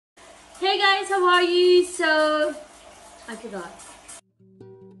Hey guys, how are you? So, I forgot.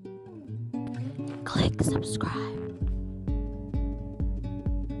 Click subscribe.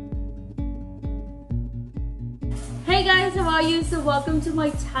 Hey guys, how are you? So welcome to my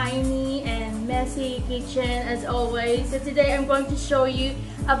tiny and messy kitchen as always. So today I'm going to show you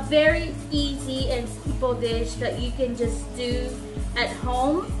a very easy and simple dish that you can just do at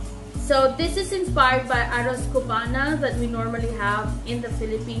home. So this is inspired by Arroz Cubana that we normally have in the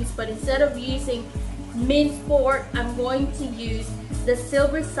Philippines, but instead of using minced pork, I'm going to use the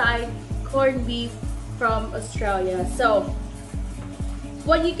silverside corned beef from Australia. So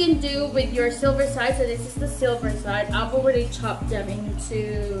what you can do with your silverside, so this is the silverside, I've already chopped them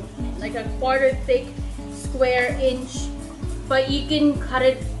into like a quarter thick square inch, but you can cut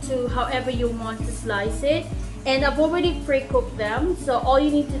it to however you want to slice it. And I've already pre-cooked them, so all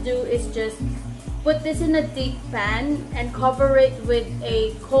you need to do is just put this in a deep pan and cover it with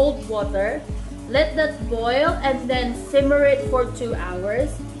a cold water. Let that boil and then simmer it for 2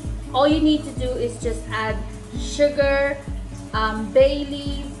 hours. All you need to do is just add sugar, bay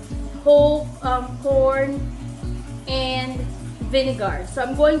leaf, whole corn, and vinegar. So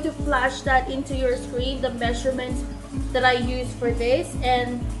I'm going to flash that into your screen, the measurements that I use for this,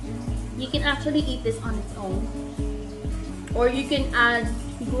 and you can actually eat this on its own, or you can add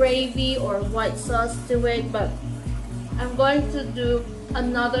gravy or white sauce to it, but I'm going to do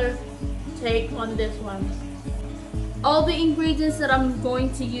another take on this one. All the ingredients that I'm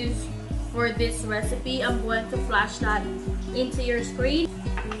going to use for this recipe, I'm going to flash that into your screen.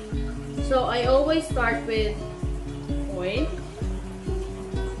 So I always start with oil,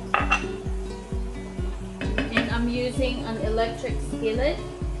 and I'm using an electric skillet.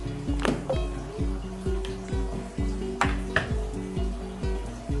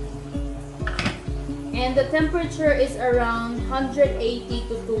 And the temperature is around 180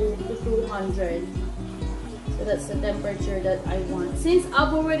 to 200. So that's the temperature that I want. Since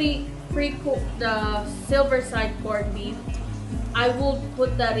I've already pre-cooked the silverside corned beef, I will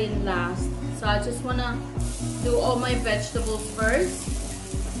put that in last. So I just want to do all my vegetables first.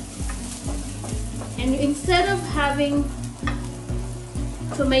 And instead of having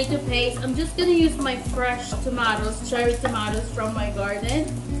tomato paste, I'm just going to use my fresh tomatoes, cherry tomatoes from my garden.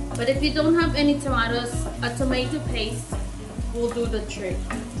 But if you don't have any tomatoes, a tomato paste will do the trick,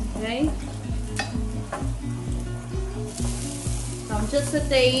 okay? So I'm just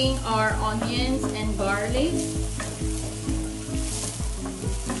sauteing our onions and garlic.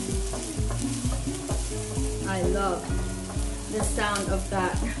 I love the sound of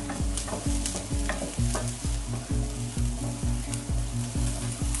that.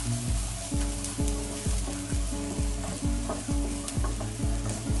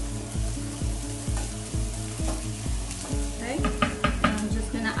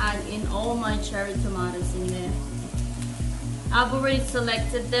 In all my cherry tomatoes in there. I've already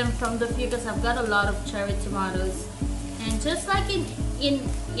selected them from the few because I've got a lot of cherry tomatoes. And just like in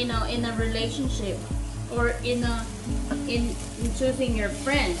a relationship or in choosing your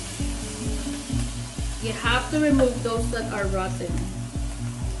friend, you have to remove those that are rotten.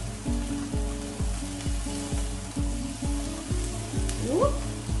 Whoop.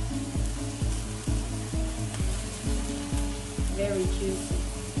 Very juicy.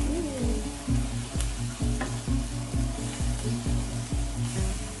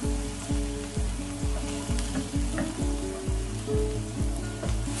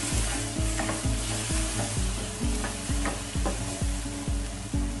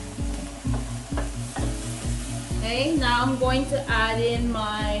 Okay, now I'm going to add in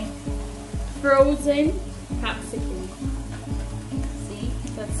my frozen capsicum. See,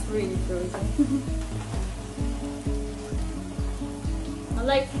 that's really frozen. I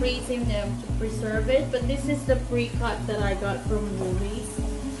like freezing them to preserve it, but this is the pre-cut that I got from movies.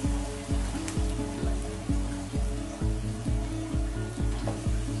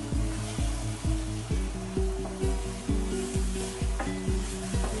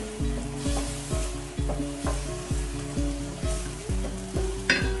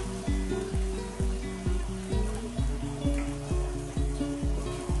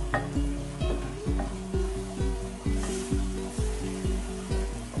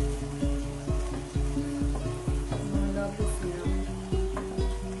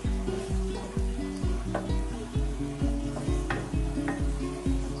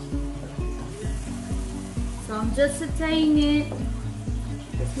 So I'm just sauteing it,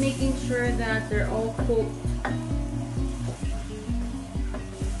 just making sure that they're all cooked.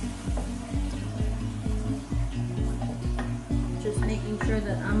 Just making sure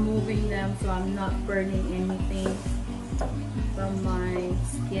that I'm moving them so I'm not burning anything from my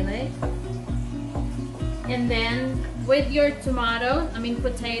skillet. And then with your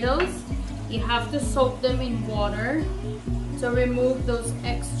potatoes, you have to soak them in water to remove those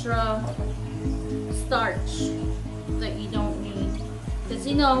extra starch that you don't need. Because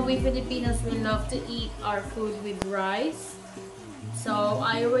you know, we Filipinos, we love to eat our food with rice. So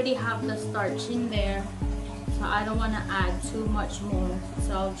I already have the starch in there, so I don't want to add too much more.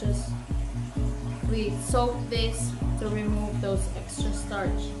 So we soak this to remove those extra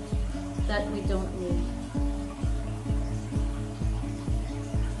starch that we don't need.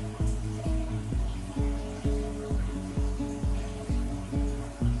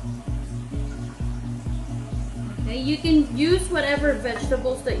 Okay, you can use whatever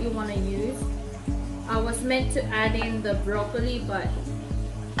vegetables that you want to use. I was meant to add in the broccoli, but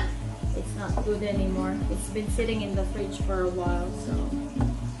it's not good anymore. It's been sitting in the fridge for a while, so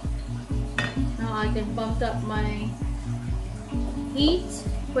now I can bump up my heat,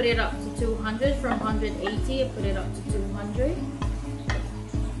 put it up to 200 from 180, put it up to 200.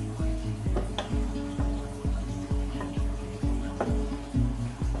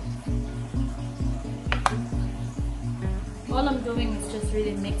 All I'm doing is just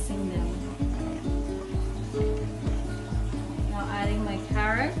really mixing them. Now adding my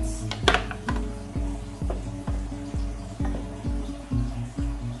carrots.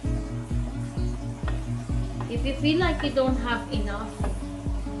 If you feel like you don't have enough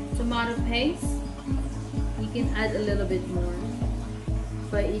tomato paste, you can add a little bit more,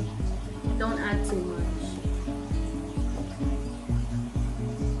 but don't add too much.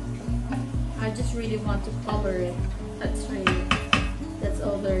 I just really want to color it. That's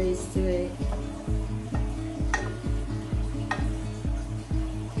all there is to it.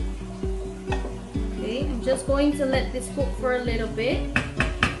 Okay, I'm just going to let this cook for a little bit.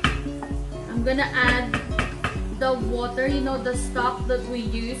 I'm gonna add the water, you know, the stock that we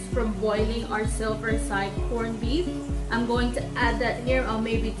use from boiling our silverside corned beef. I'm going to add that here. I'll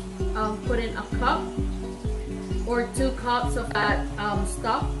maybe put in a cup or 2 cups of that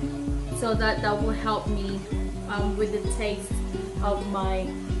stock, so that will help me with the taste of my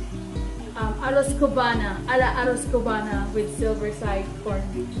Arroz Alla Cubana with silverside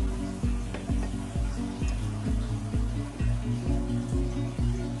corned beef.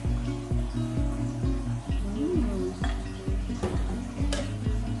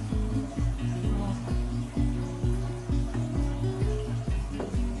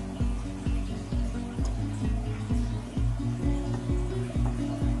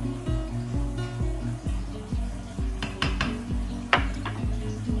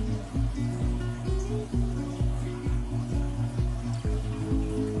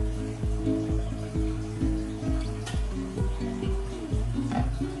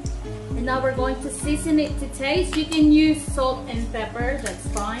 And now we're going to season it to taste. You can use salt and pepper, that's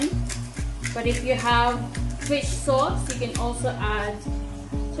fine. But if you have fish sauce, you can also add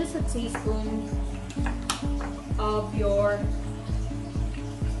just a teaspoon of your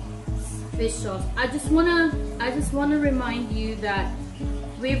fish sauce. I just wanna remind you that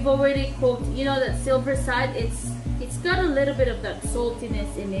we've already cooked, you know, that silverside, it's got a little bit of that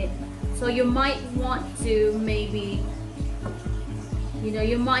saltiness in it. So you might want to maybe, you know,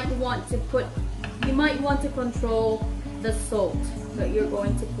 you might want to control the salt that you're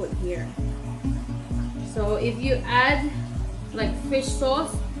going to put here. So if you add like fish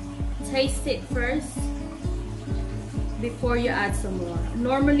sauce, taste it first before you add some more.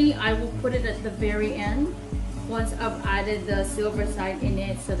 Normally I will put it at the very end once I've added the silverside in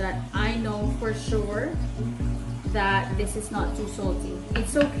it, so that I know for sure that this is not too salty.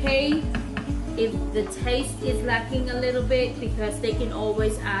 It's okay if the taste is lacking a little bit, because they can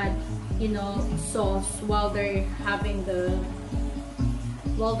always add, you know, sauce while they're having the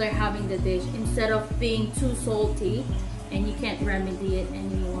dish, instead of being too salty and you can't remedy it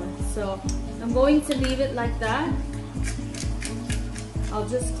anymore. So I'm going to leave it like that. I'll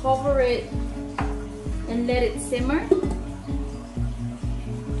just cover it and let it simmer,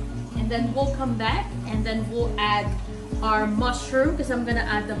 and then we'll come back and then we'll add our mushroom, because I'm gonna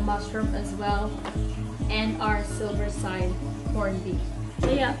add the mushroom as well, and our silverside corned beef.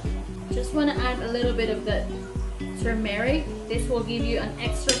 So yeah, just want to add a little bit of the turmeric. This will give you an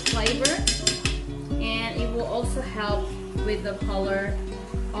extra flavor, and it will also help with the color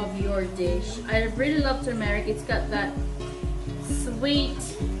of your dish. I really love turmeric. It's got that sweet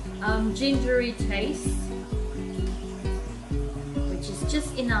gingery taste, which is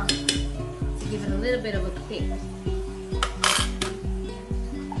just enough to give it a little bit of a kick.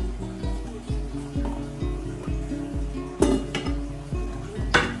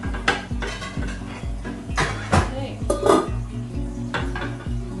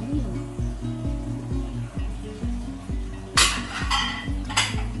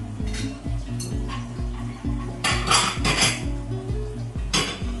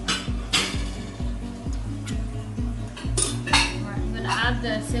 add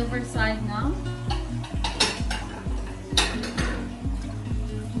the silver side now.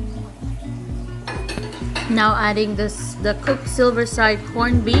 Now adding the cooked silver side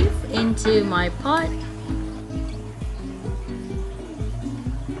corned beef into my pot.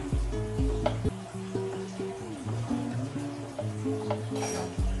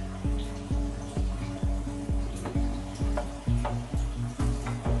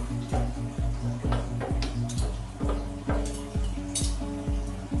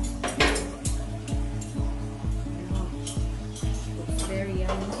 Very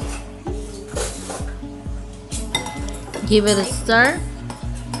yummy. Give it a stir.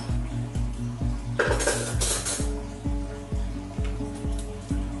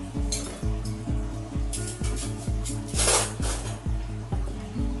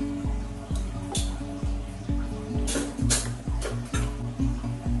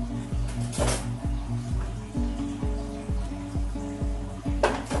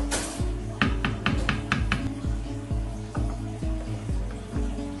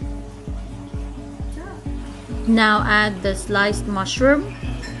 Now add the sliced mushroom.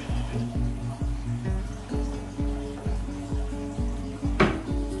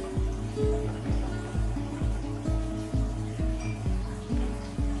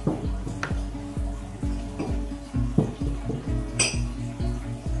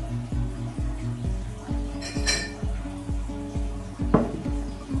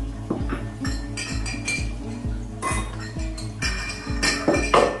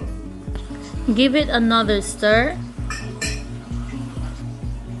 Give it another stir.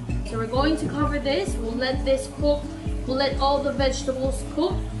 So we're going to cover this. We'll let this cook. We'll let all the vegetables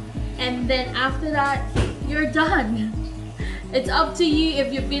cook. And then after that, you're done. It's up to you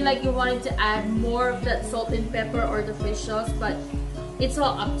if you feel like you wanted to add more of that salt and pepper or the fish sauce, but it's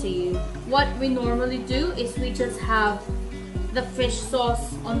all up to you. What we normally do is we just have the fish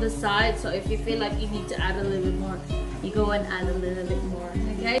sauce on the side. So if you feel like you need to add a little bit more, you go and add a little bit more,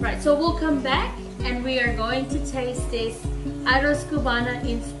 okay? Right, so we'll come back and we are going to taste this Arroz Cubana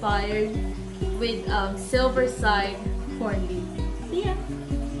inspired with silver side corned beef. See ya!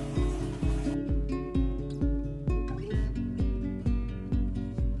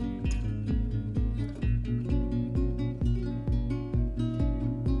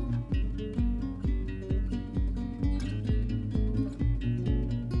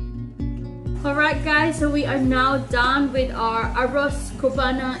 Alright guys, so we are now done with our Arroz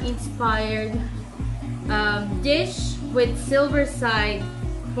Cubana inspired dish with silver side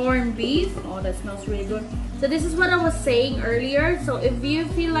corned beef. Oh, that smells really good. So this is what I was saying earlier. So if you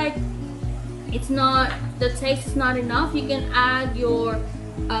feel like the taste is not enough, you can add your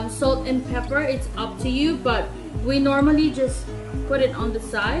salt and pepper. It's up to you, but we normally just put it on the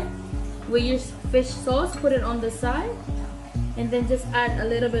side. We use fish sauce, put it on the side, and then just add a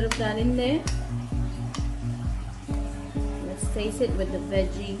little bit of that in there. Let's taste it with the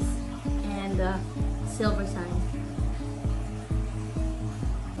veggies and the silver side.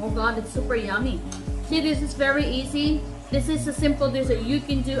 Oh god, it's super yummy. See, this is very easy. This is a simple dish that you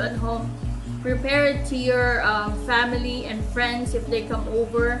can do at home. Prepare it to your family and friends if they come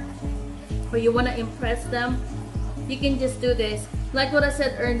over or you want to impress them. You can just do this. Like what I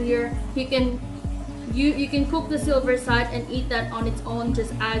said earlier, you can cook the silver side and eat that on its own.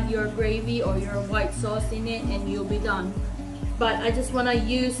 Just add your gravy or your white sauce in it and you'll be done. But I just want to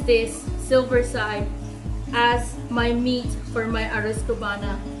use this silver side as my meat for my Arroz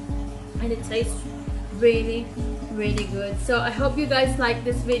Cubana, and it tastes really good. So I hope you guys like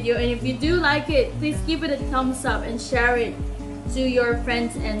this video, and if you do like it, please give it a thumbs up and share it to your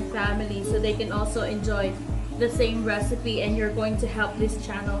friends and family so they can also enjoy the same recipe, and you're going to help this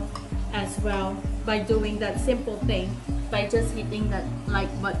channel as well by doing that simple thing, by just hitting that like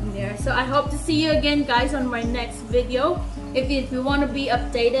button there. So I hope to see you again guys on my next video. If you want to be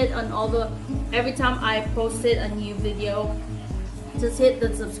updated on every time I posted a new video, just hit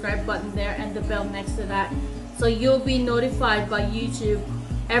the subscribe button there and the bell next to that, so you'll be notified by YouTube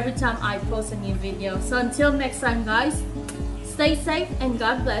every time I post a new video. So until next time guys, stay safe and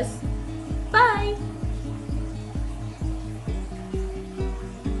God bless. Bye!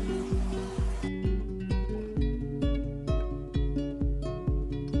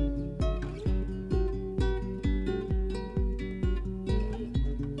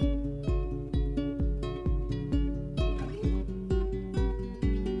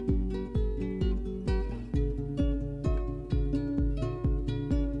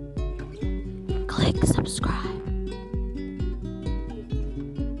 Click subscribe.